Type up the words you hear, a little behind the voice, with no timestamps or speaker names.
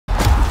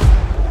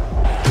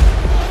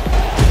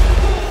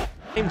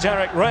I'm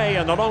Derek Ray,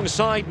 and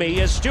alongside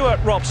me is Stuart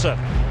Robson.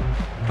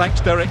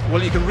 Thanks, Derek.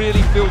 Well, you can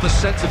really feel the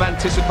sense of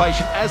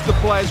anticipation as the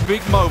players'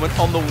 big moment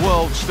on the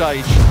world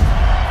stage.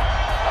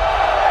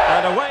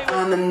 And away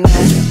I'm a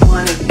mess,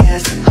 wanna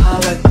guess how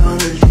I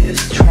gonna lose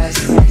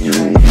stress.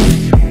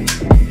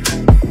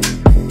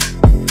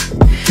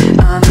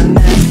 I'm a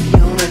mess, you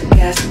wanna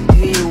guess, do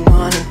you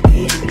wanna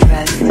be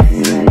undressed? I'm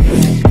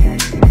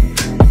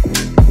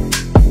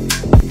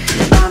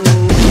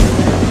a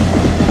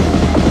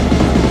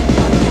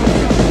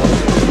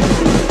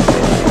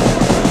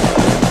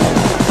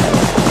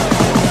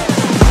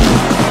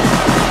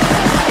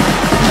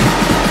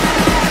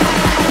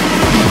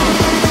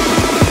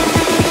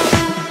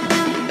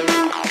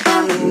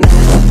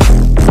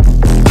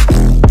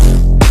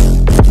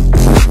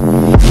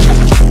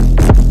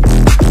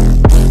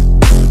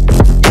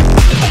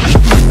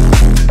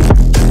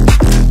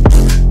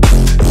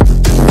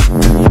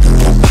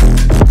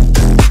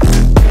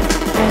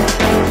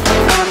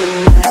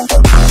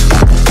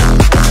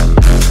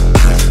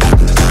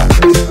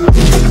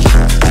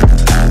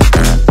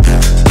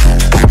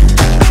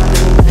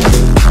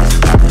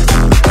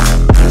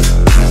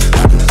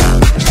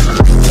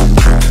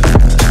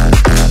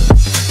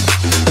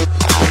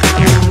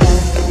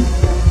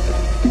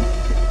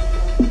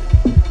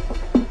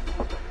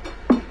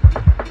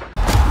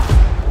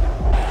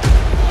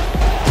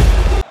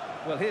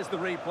Well, here's the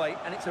replay,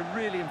 and it's a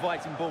really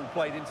inviting ball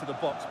played into the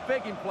box,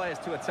 begging players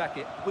to attack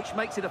it, which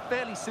makes it a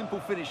fairly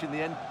simple finish in the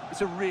end. It's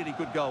a really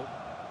good goal.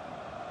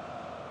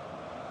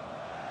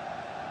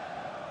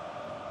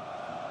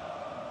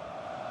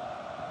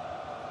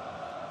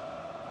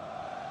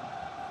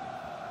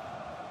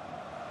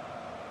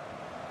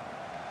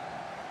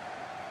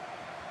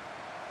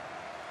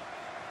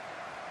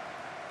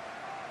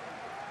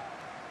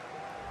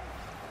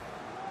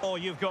 all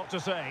you've got to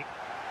say.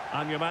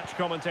 I'm your match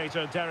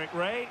commentator, Derek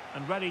Ray,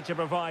 and ready to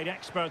provide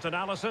expert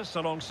analysis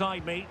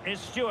alongside me is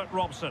Stuart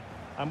Robson.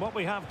 And what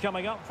we have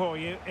coming up for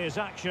you is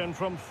action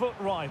from foot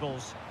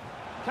rivals.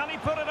 Can he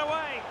put it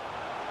away?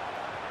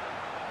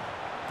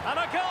 And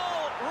a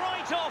goal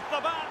right off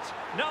the bat.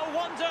 No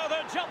wonder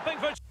they're jumping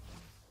for...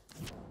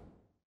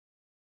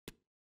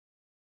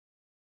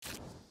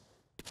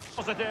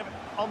 Positive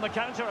on the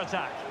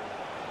counter-attack.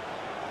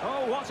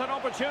 Oh, what an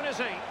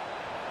opportunity.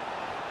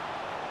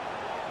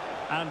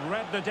 And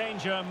read the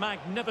danger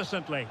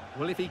magnificently.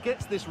 Well, if he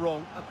gets this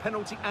wrong, a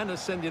penalty and a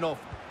sending off,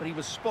 but he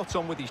was spot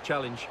on with his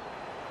challenge.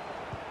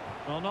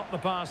 Well, not the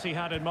pass he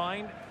had in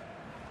mind.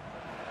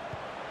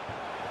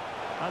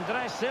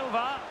 Andres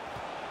Silva.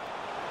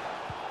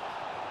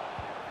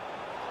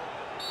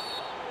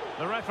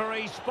 The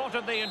referee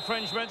spotted the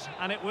infringement,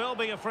 and it will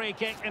be a free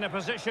kick in a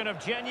position of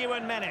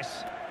genuine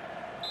menace.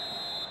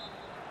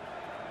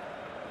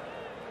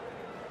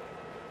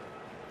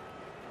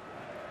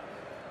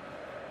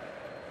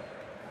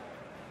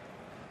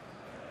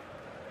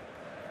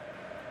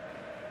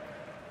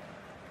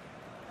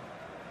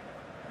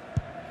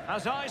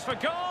 Has eyes for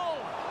goal.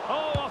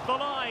 Oh, off the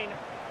line.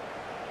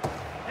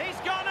 He's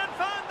gone and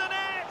found the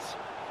net.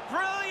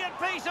 Brilliant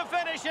piece of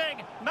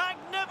finishing.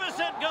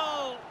 Magnificent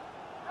goal.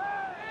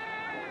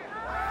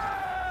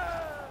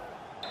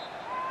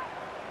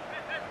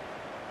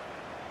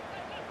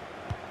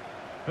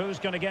 Who's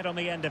going to get on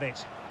the end of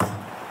it?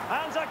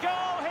 And a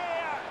goal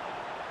here.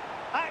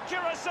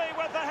 Accuracy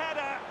with the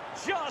header.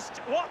 Just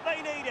what they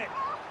needed.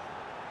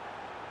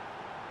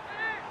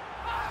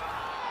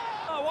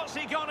 Oh, what's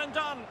he gone and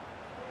done?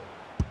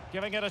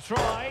 Giving it a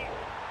try.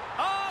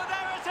 Oh,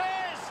 there it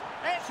is!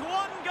 It's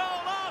one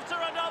goal after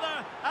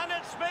another, and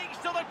it speaks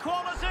to the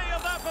quality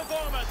of their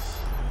performance.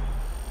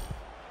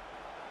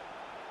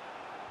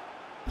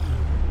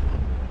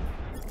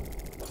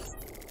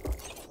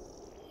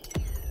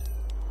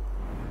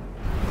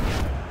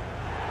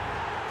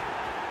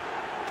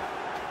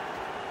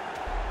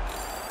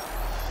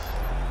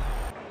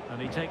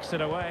 And he takes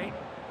it away.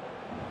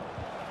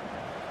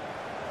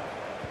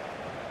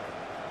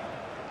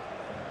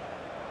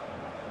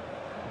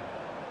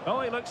 Oh,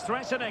 he looks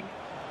threatening.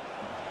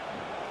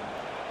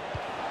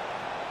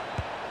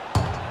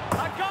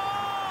 A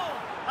goal!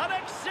 An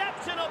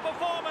exceptional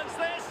performance,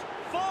 this.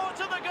 4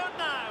 to the good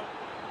now.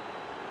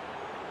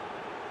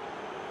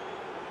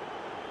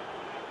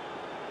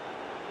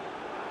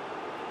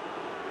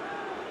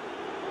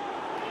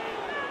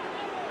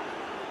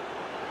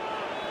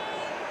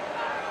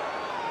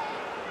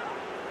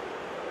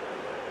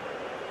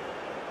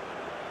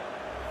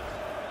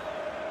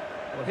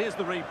 Well, here's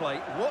the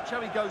replay. Watch how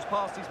he goes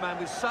past his man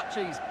with such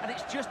ease, and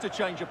it's just a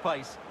change of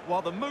pace.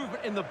 While the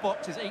movement in the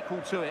box is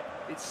equal to it,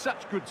 it's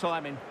such good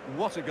timing.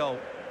 What a goal.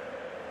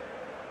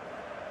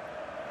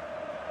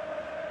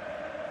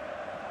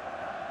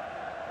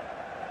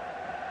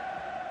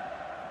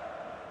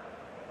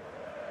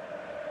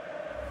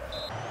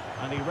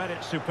 And he read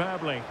it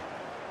superbly.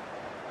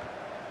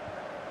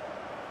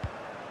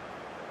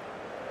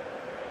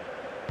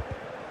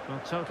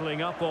 Well,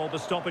 totalling up all the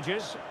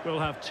stoppages, we'll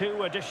have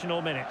 2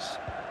 additional minutes.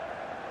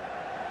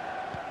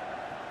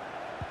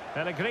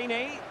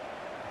 Pellegrini,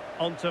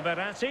 onto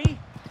Verratti.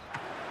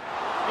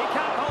 He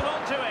can't hold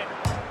on to it.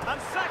 And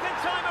second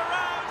time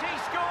around, he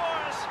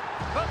scores.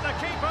 But the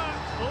keeper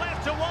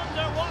left to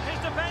wonder what his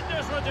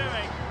defenders were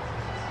doing.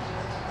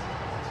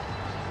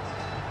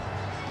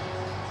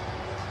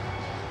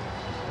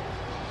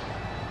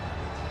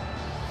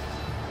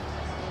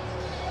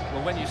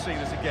 Well, when you see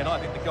this again, I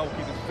think the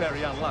goalkeeper's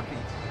very unlucky.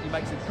 He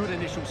makes a good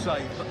initial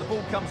save, but the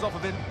ball comes off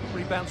of him,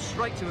 rebounds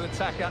straight to an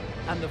attacker,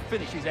 and the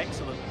finish is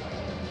excellent.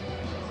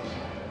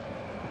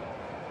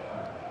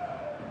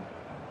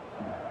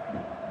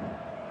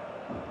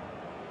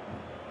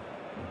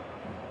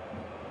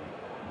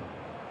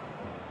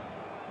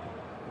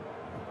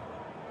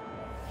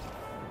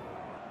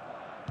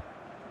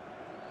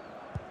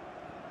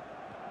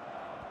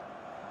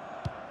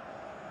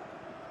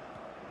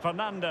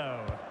 Fernando.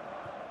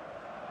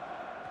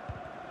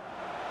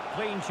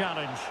 Clean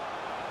challenge.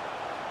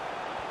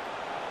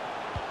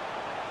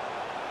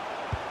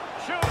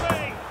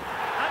 Shooting!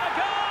 And a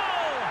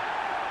goal!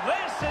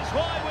 This is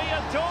why we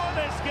adore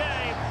this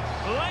game.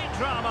 Late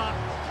drama,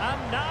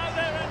 and now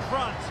they're in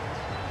front.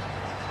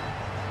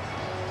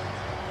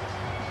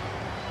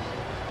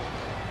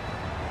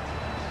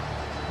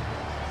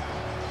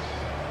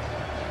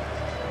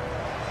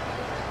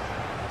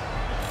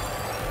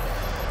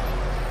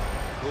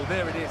 Well,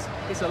 there it is.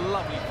 It's a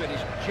lovely finish.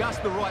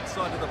 Just the right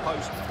side of the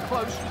post.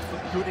 Close,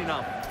 but good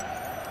enough.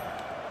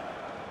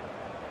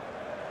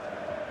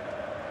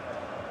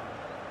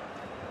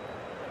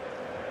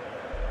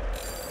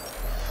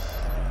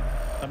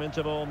 An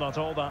interval not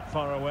all that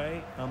far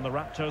away, and the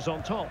Raptors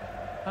on top.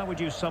 How would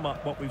you sum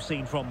up what we've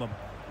seen from them?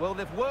 Well,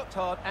 they've worked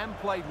hard and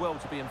played well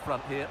to be in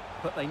front here,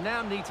 but they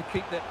now need to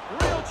keep their...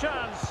 Real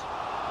chance!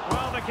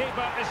 Well, the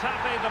keeper is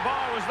happy the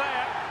bar was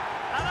there.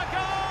 And a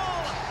goal!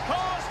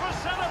 Cause for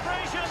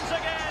celebrations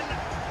again.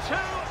 2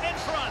 in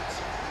front.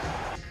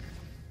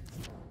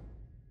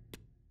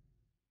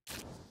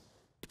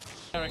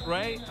 Derek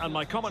Ray, and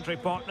my commentary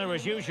partner,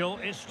 as usual,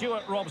 is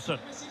Stuart Robson.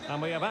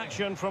 And we have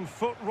action from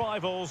foot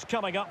rivals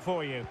coming up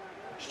for you.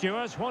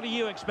 Stuart, what are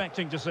you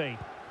expecting to see?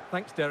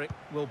 Thanks, Derek.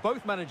 Well,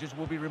 both managers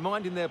will be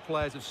reminding their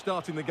players of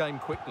starting the game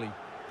quickly,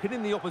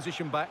 pinning the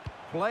opposition back,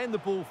 playing the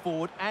ball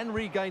forward and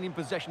regaining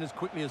possession as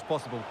quickly as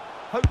possible.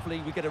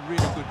 Hopefully, we get a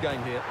really good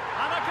game here.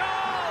 And a goal!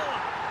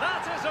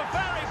 That is a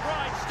very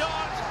bright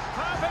start.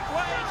 Perfect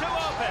way to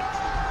open.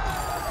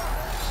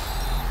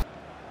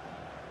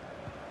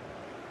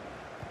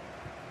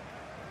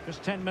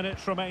 Just 10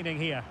 minutes remaining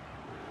here.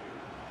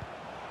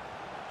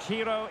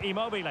 Ciro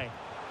Immobile.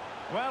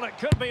 Well, it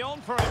could be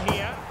on for him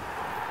here.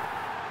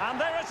 And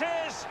there it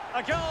is,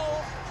 a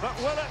goal. But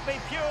will it be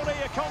purely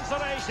a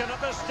consolation at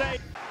this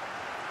stage?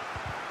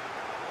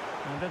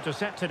 And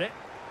intercepted it.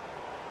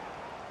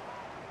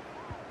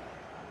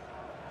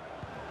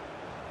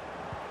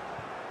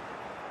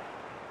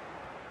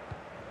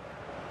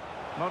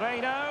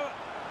 Moreno,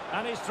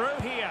 and he's through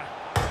here.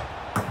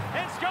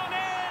 It's gone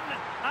in,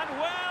 and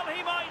well,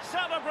 he might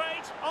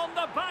celebrate on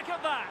the back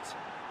of that.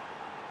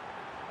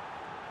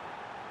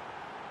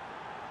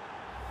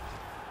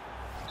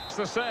 It's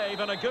the save,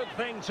 and a good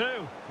thing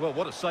too. Well,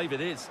 what a save it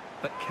is.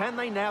 But can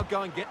they now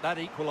go and get that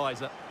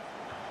equaliser?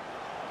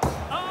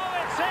 Oh,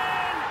 it's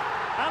in!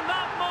 And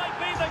that might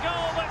be the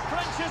goal that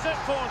clinches it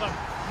for them.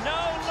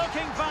 No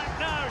looking back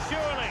now,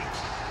 surely.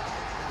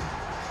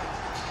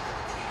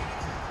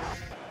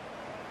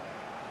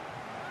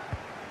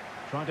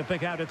 Trying to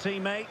pick out a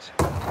teammate.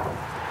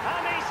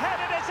 And he's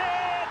headed it in!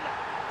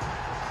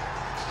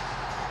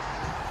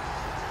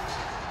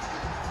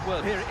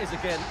 Well, here it is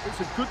again. It's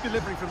a good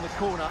delivery from the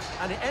corner,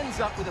 and it ends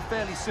up with a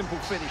fairly simple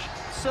finish.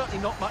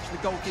 Certainly not much the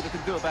goalkeeper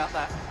can do about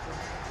that.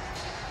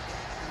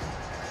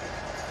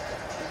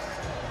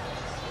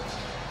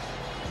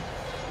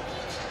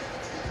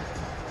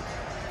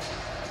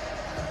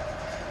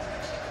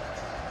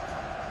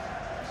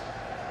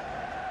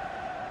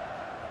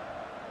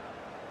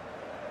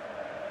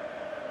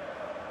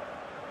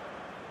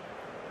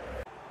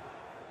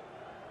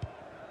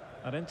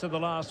 And into the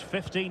last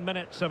 15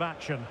 minutes of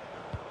action.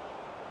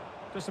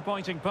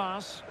 Disappointing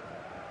pass.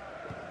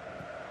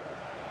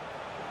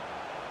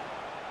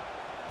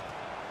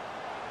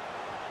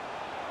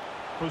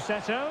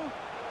 Pusetto.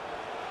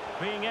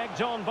 Being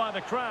egged on by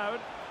the crowd.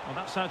 Well,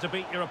 that's how to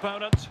beat your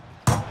opponent.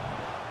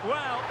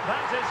 Well,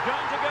 that is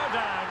going to go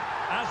down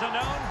as an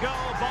own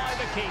goal by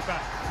the keeper.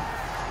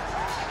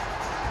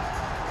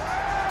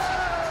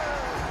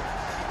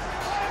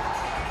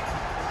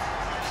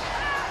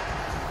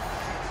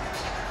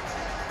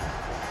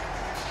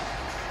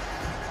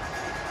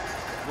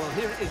 Well,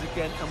 here it is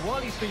again, and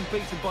while he's been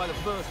beaten by the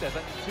first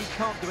effort, he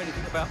can't do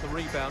anything about the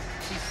rebound.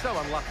 He's so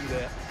unlucky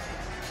there.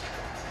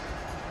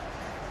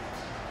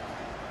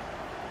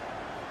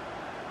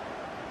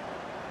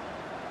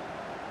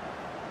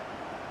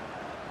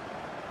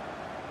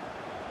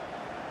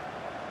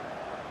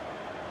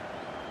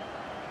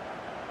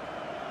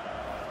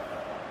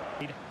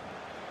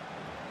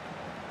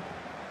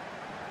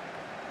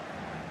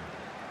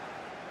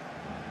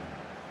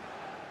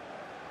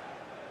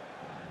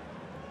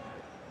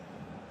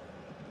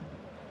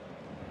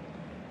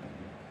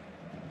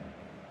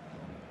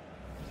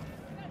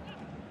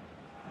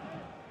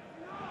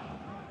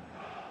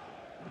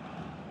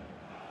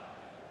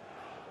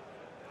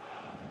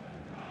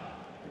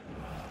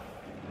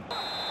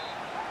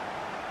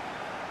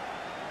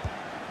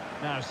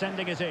 Now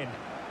sending it in.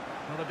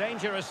 Well, the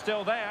danger is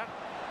still there.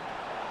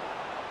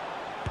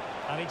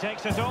 And he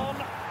takes it on.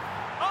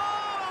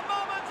 Oh, a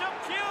moment of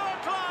pure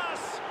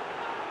class!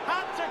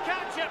 Had to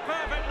catch it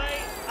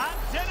perfectly, and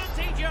didn't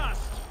he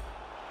just?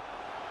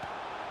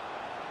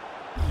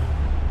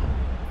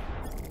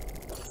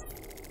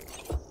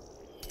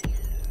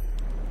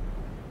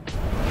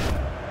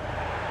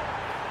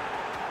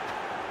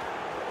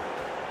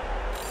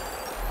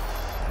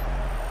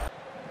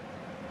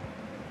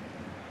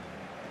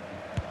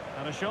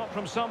 And a shot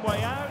from some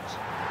way out.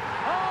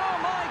 Oh,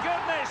 my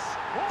goodness!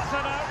 What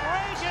an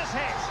outrageous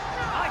hit!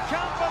 I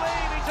can't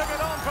believe he took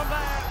it on from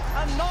there,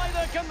 and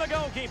neither can the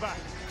goalkeeper.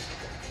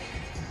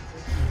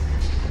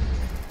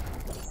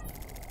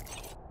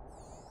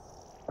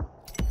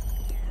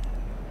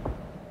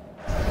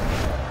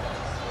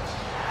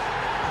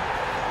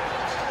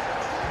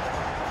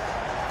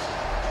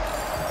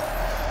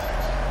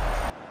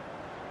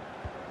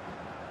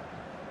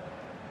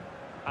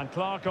 And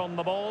Clark on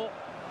the ball.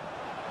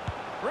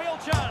 Real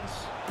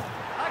chance.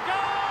 A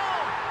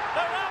goal!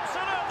 They're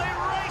absolutely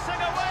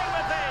racing away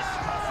with this.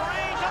 3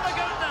 to the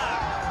good now.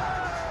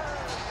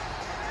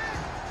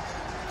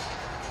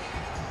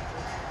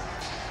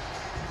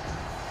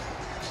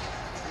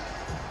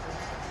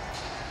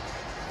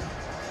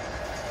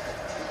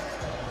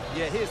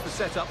 Yeah, here's the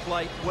set-up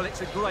play. Well, it's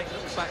a great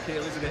little back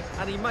heel, isn't it?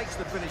 And he makes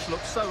the finish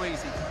look so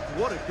easy.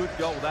 What a good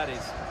goal that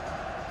is.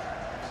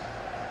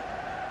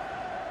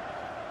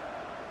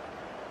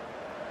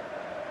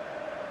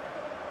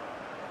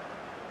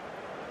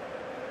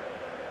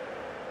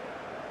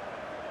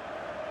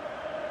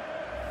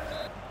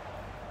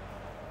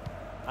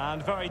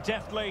 And very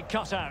deftly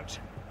cut out.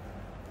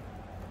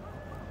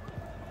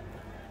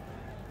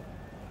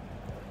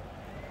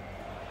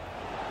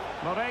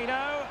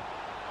 Moreno.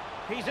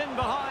 He's in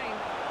behind.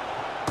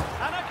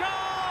 And a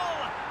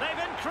goal!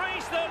 They've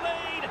increased their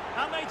lead,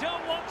 and they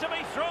don't want to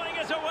be throwing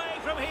it away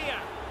from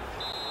here.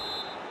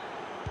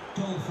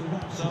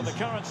 So the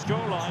current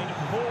scoreline,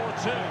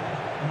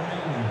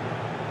 4-2.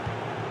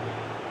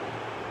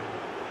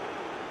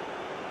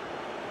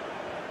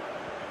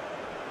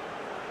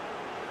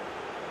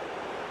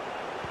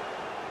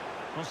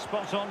 Well,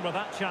 spot on with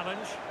that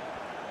challenge.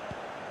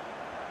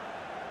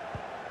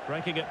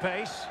 Breaking at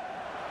pace.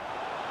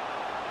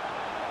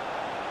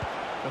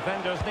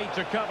 Defenders need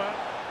to cover.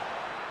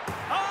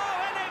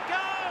 Oh, and it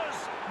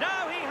goes!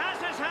 Now he has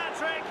his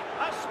hat-trick.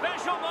 A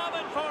special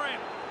moment for him.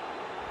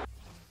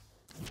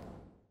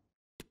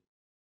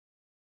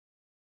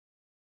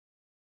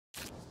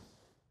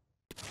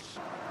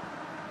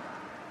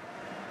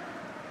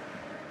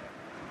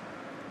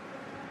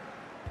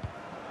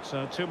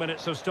 So 2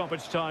 minutes of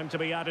stoppage time to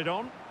be added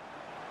on.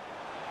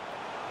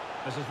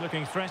 This is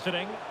looking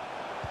threatening.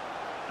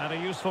 And a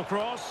useful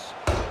cross.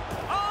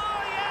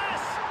 Oh,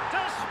 yes!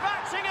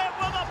 Dispatching it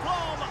with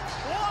aplomb.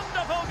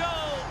 Wonderful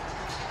goal.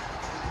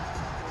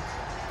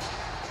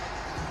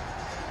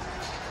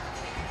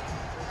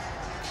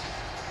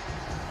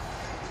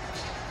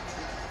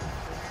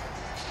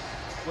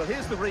 Well,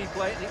 here's the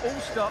replay, and it all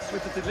starts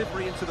with the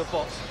delivery into the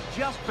box.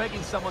 Just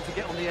begging someone to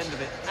get on the end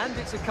of it. And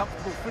it's a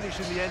comfortable finish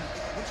in the end,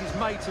 which is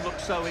made to look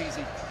so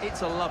easy.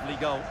 It's a lovely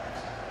goal.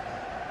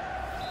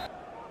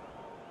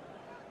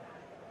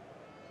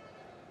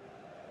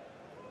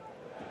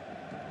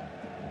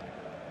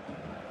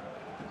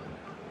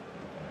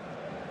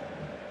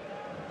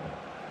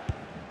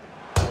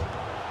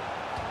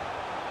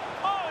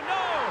 Oh,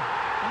 no!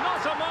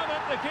 Not a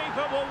moment the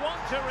keeper will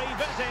want to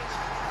revisit.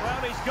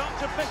 Well, he's got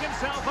to pick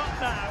himself up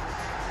now.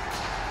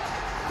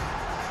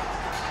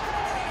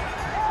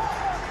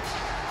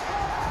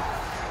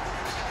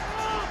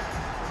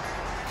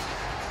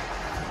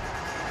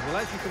 Well,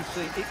 as you can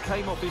see, it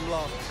came off him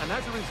last, and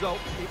as a result,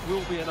 it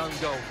will be an own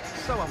goal.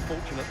 So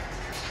unfortunate.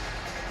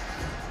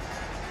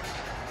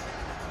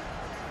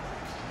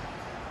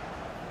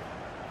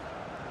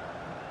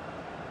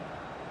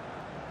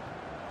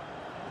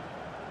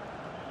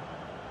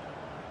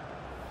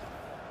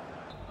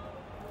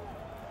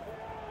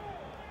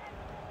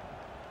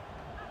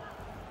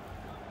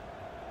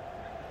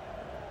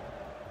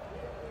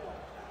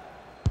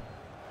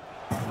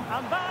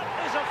 And that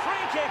is a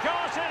free-kick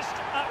artist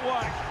at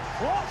work.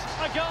 What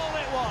a goal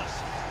it was.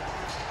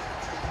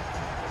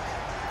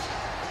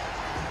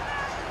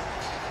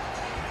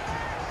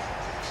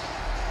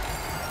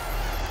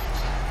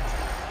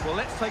 Well,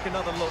 let's take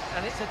another look,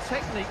 and it's a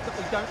technique that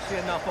we don't see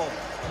enough of,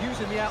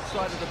 using the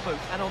outside of the boot,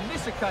 and on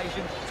this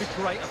occasion, to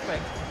great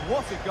effect.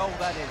 What a goal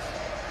that is.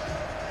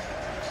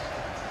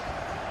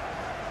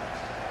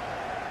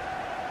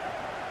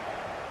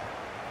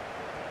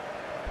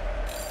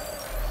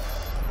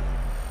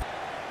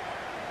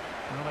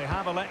 Well, they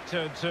have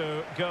elected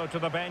to go to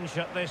the bench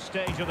at this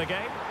stage of the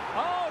game.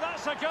 Oh,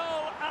 that's a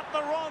goal at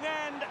the wrong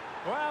end.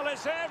 Well,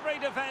 it's every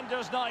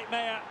defender's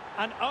nightmare.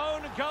 An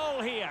own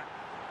goal here.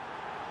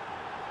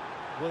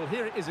 Well,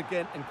 here it is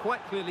again, and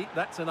quite clearly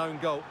that's an own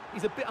goal.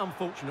 He's a bit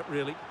unfortunate,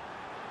 really.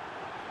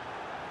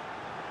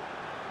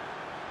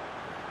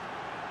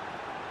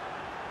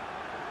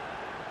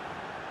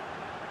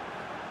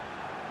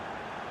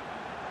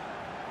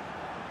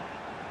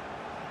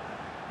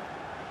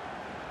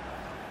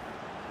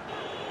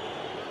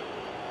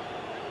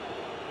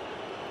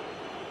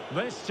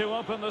 This to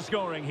open the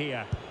scoring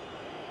here.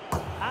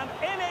 And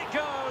in it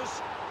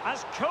goes,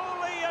 as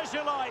coolly as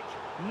you like.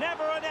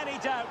 Never in any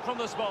doubt from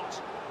the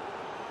spot.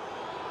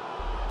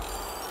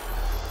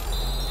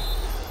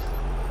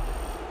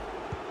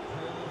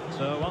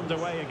 So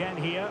underway again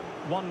here.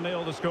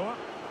 1-0 the score.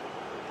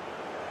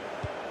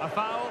 A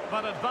foul,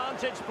 but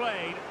advantage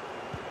played.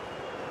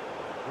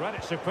 Read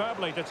it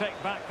superbly to take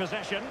back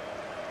possession.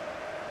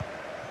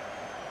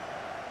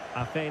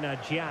 Athena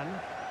Gian.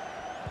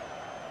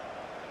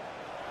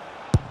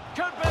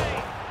 Could be!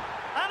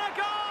 And a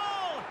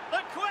goal!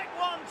 The quick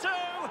one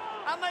too!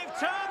 And they've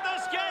turned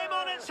this game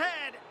on its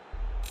head!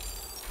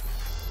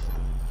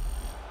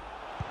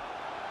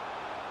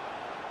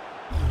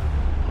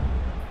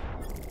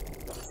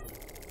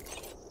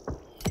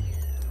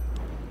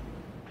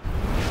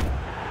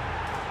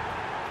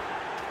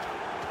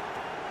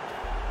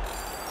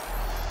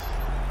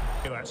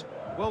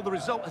 Well, the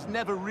result has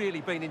never really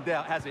been in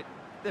doubt, has it?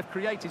 They've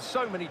created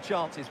so many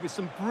chances with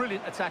some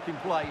brilliant attacking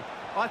play.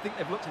 I think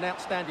they've looked an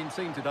outstanding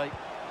team today.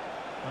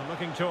 And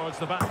looking towards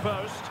the back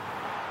post.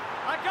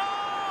 A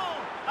goal!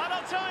 And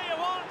I'll tell you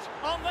what,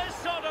 on this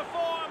sort of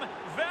form,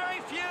 very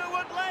few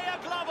would lay a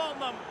glove on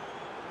them.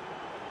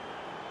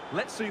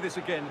 Let's see this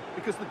again,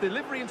 because the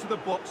delivery into the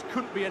box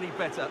couldn't be any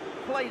better.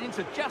 Played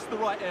into just the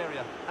right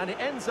area, and it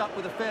ends up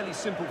with a fairly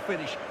simple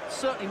finish.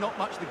 Certainly not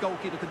much the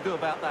goalkeeper can do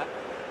about that.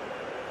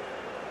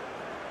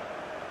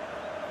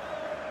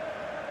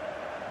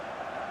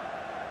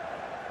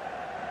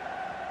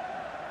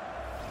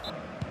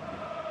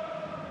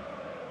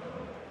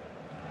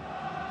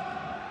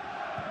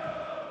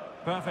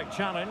 Perfect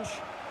challenge.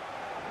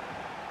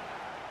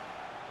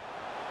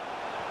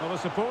 Well, the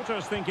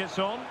supporters think it's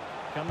on.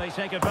 Can they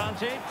take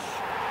advantage?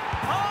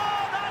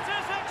 Oh, that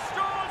is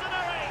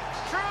extraordinary!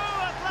 True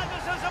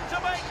athleticism to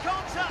make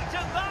contact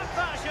in that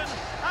fashion,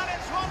 and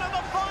it's one of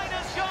the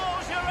finest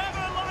goals you're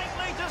ever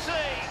likely to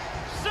see.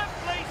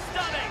 Simply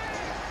stunning.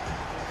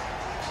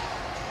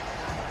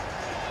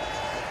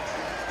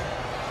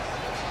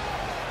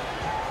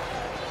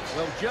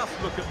 Well, just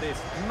look at this.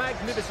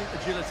 Magnificent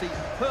agility,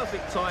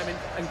 perfect timing,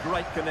 and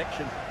great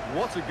connection.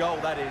 What a goal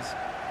that is.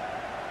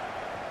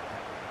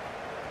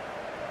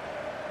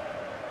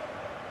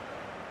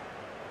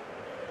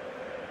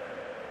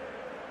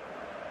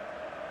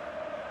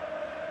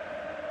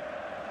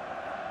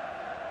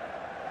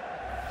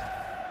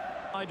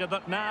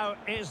 That now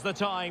is the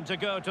time to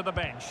go to the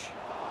bench.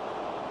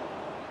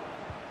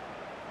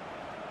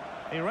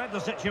 He read the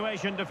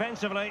situation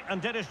defensively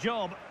and did his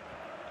job.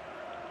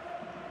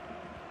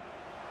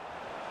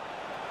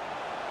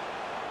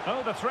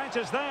 Oh, the threat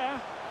is there.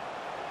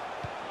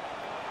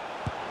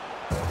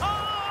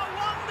 Oh,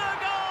 wonder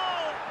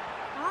goal!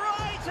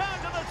 Right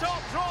out of the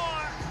top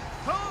drawer.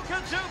 Who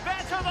could do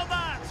better than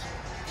that?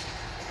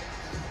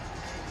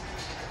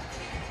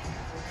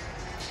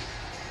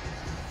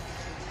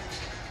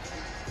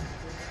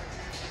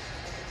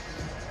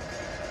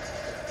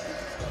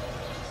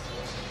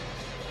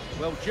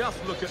 Well,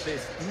 just look at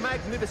this.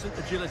 Magnificent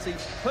agility,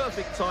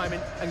 perfect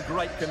timing, and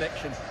great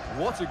connection.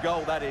 What a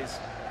goal that is.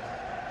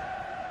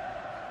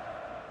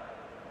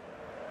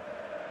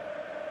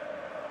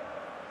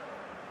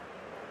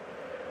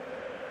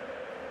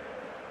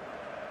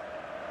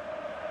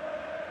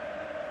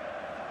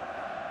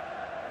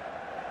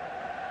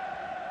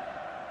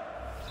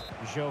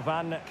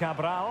 Jovan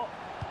Cabral.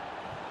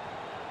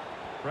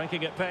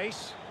 Breaking at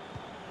pace.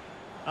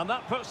 And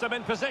that puts them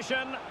in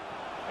position.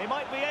 He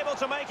might be able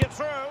to make it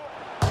through.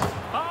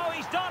 Oh,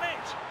 he's done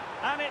it!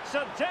 And it's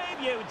a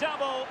debut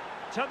double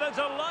to the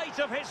delight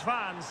of his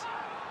fans.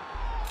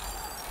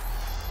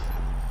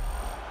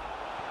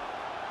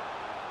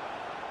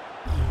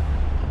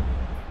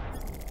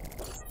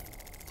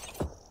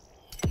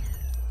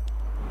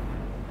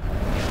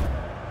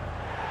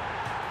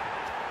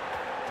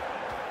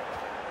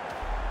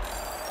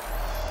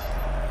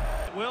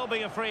 It will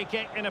be a free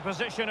kick in a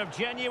position of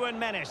genuine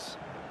menace.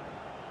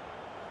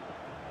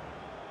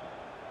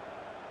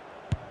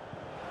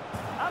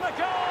 And a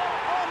goal,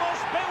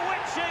 almost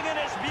bewitching in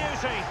its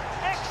beauty.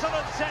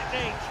 Excellent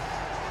technique.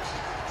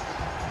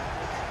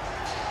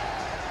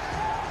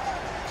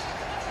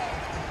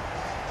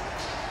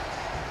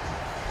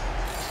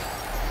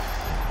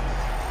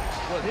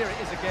 Well, here it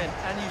is again,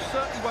 and you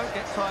certainly won't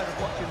get tired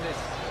of watching this.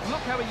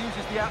 Look how he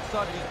uses the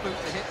outside of his boot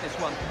to hit this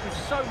one with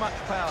so much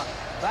power.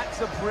 That's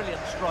a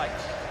brilliant strike.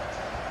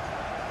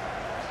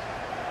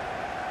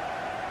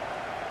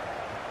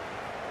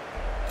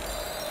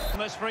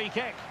 This free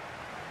kick.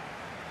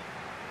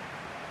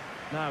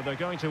 Now they're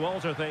going to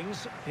alter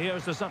things.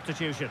 Here's the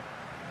substitution.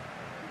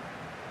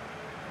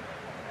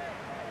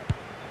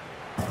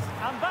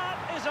 And that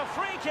is a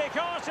free kick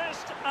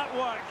artist at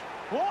work.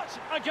 What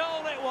a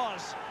goal it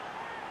was.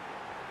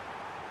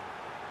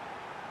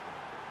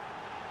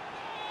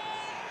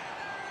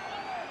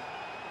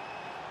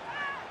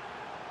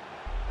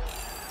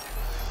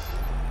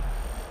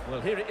 Well,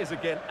 here it is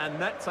again,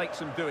 and that takes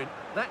some doing.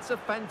 That's a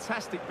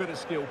fantastic bit of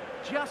skill.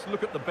 Just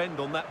look at the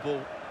bend on that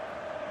ball.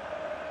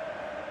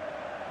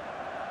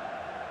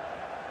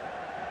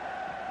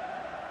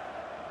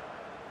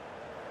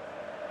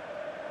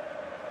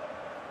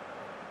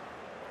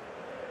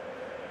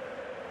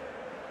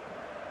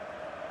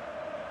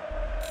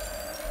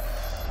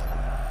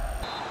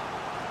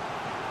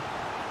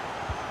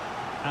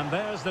 And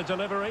there's the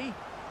delivery.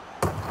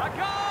 A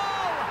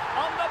goal!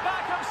 On the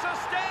back of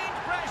sustained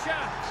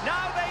pressure.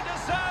 Now they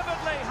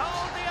deservedly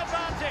hold the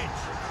advantage.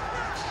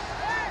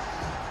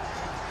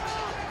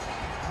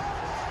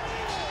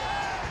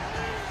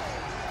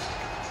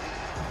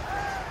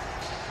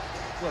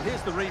 Well,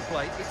 here's the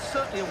replay. It's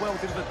certainly a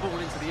well-delivered ball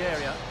into the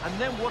area. And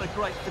then what a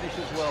great finish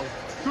as well.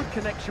 Good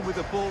connection with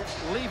the ball,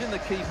 leaving the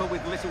keeper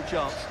with little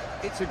chance.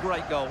 It's a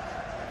great goal.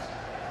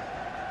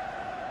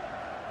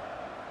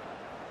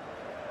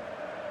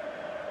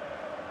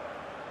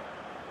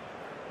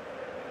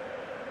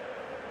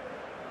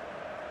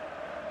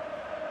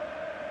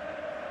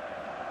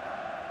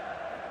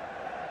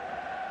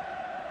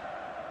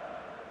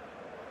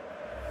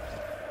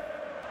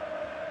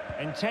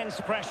 Intense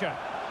pressure.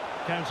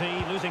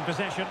 County losing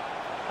possession.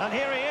 And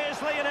here he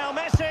is, Lionel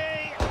Messi.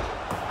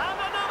 And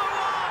another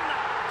one!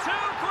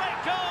 Two quick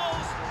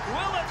goals.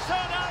 Will it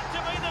turn out to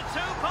be the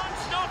two-punch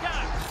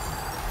knockout?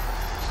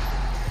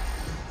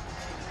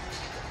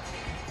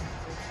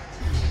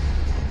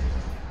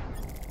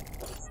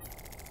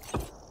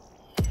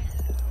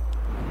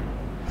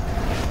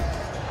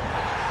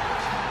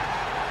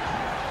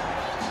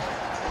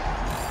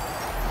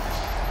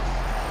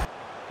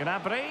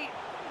 Gnabry.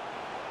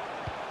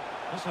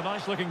 That's a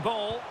nice-looking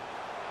ball.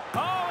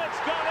 Oh,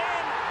 it's gone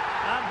in!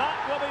 And that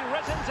will be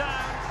written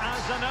down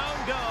as an own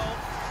goal.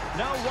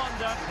 No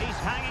wonder he's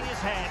hanging his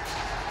head.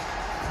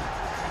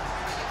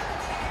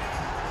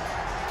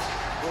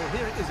 Well,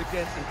 here it is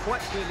again, and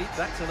quite clearly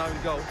that's an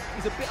own goal.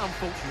 He's a bit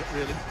unfortunate,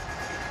 really.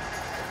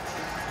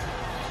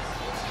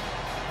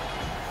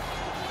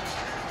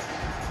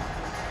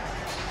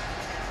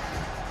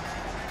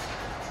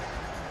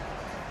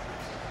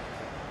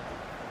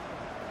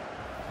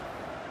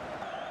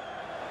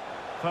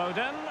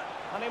 Foden,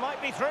 and he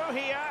might be through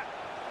here.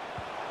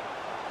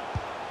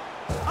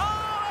 Oh,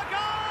 a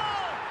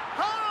goal!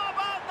 How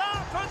about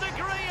that for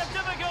degree of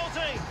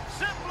difficulty?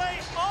 Simply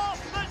off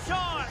the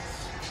charts.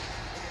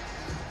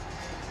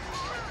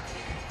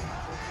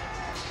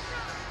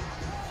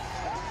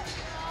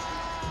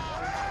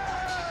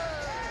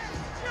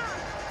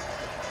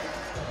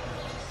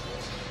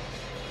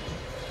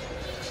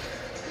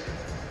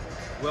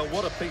 Well,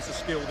 what a piece of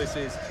skill this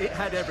is. It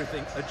had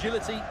everything.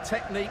 Agility,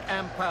 technique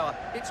and power.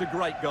 It's a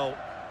great goal.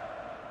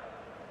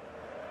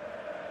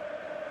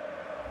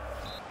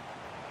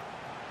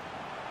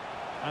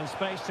 And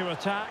space to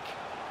attack.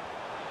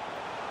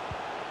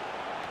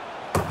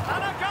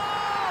 And a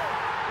goal!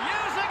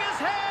 Using his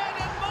head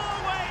in more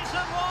ways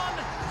than one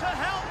to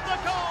help the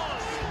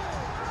cause.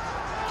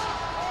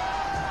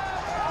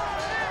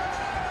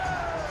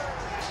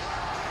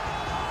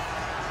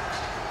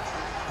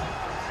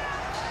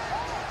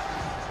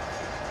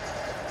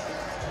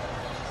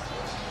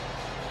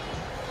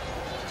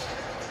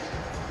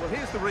 Well,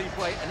 here's the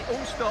replay, and it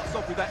all starts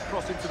off with that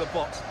cross into the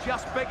box,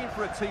 just begging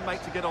for a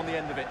teammate to get on the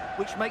end of it,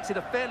 which makes it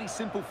a fairly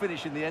simple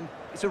finish in the end.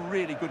 It's a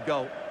really good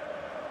goal.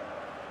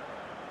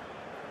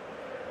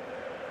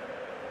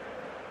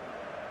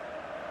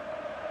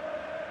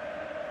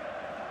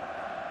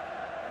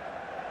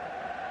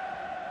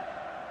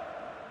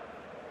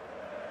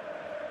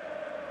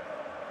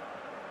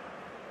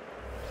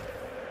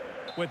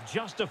 With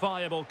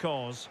justifiable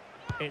cause,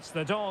 it's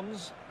the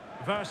Dons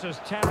versus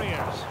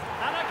Terriers.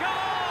 And a goal!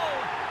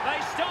 They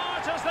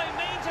start as they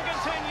mean to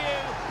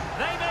continue.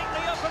 They make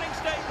the opening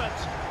statement.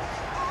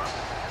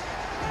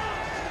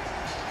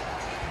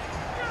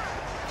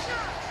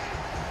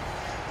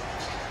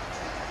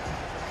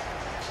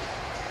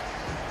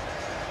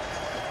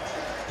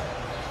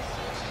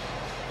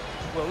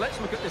 Well,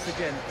 let's look at this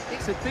again.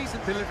 It's a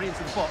decent delivery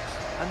into the box,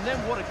 and then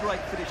what a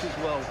great finish as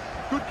well.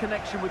 Good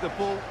connection with the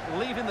ball,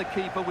 leaving the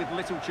keeper with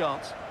little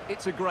chance.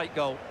 It's a great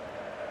goal.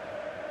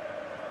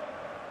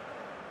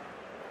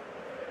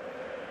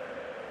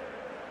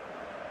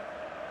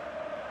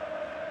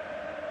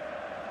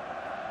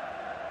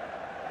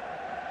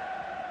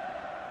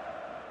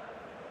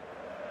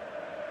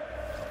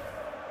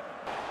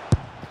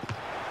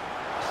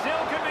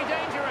 Still could be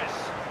dangerous.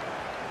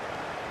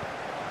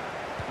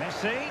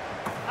 Messi.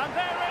 And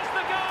there is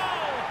the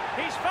goal!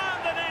 He's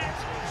found the net.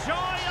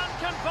 Joy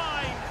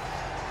unconfined.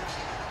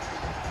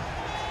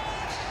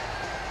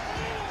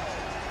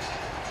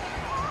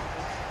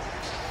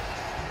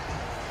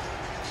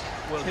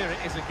 Well, here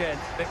it is again.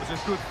 It was a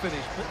good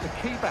finish, but the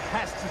keeper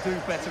has to do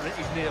better at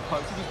his near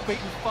post. He was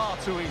beaten far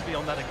too easily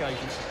on that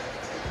occasion.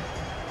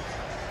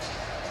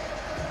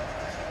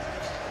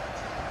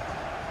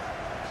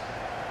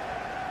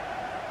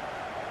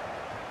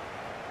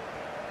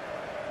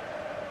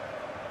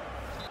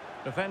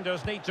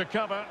 Defenders need to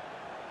cover.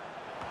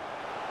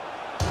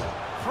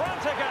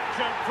 Frantic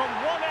action from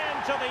one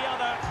end to the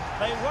other.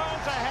 They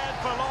weren't ahead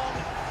for long,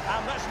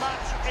 and this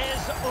match is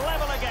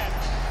level again.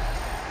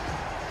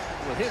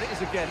 Well, here it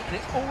is again, and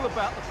it's all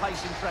about the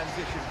pace in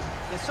transition.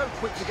 They're so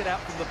quick to get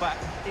out from the back.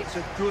 It's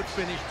a good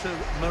finish too.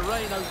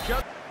 Moreno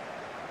just...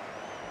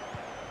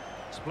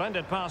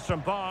 Splendid pass from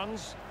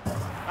Barnes.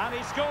 And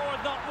he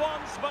scored not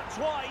once, but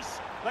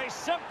twice. They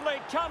simply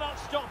cannot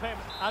stop him,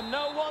 and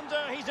no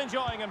wonder he's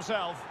enjoying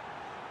himself.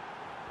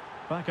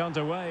 Back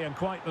underway, and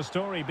quite the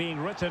story being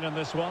written in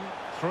this one.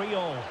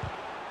 3-3.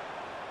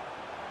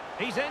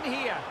 He's in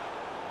here.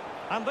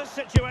 And this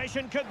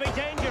situation could be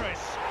dangerous.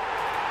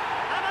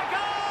 And a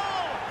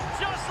goal!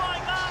 Just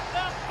like that,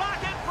 they're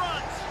back in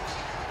front.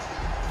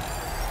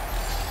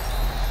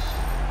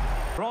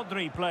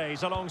 Rodri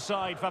plays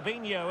alongside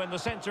Fabinho in the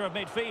centre of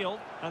midfield.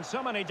 And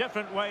so many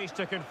different ways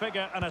to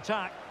configure an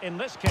attack. In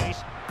this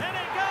case, in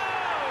it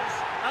goes!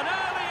 An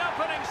early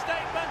opening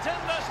statement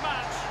in this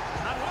match.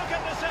 And look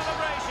at the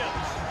celebrations.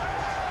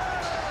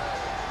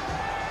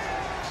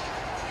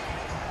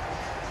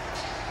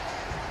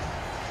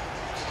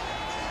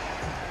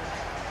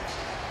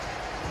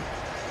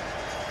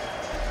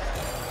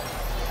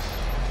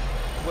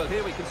 Well,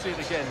 here we can see it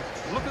again.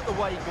 Look at the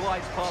way he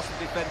glides past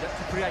the defender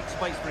to create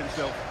space for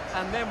himself.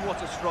 And then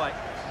what a strike.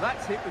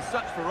 That's hit with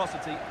such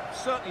ferocity.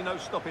 Certainly no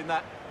stopping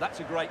that. That's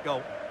a great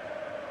goal.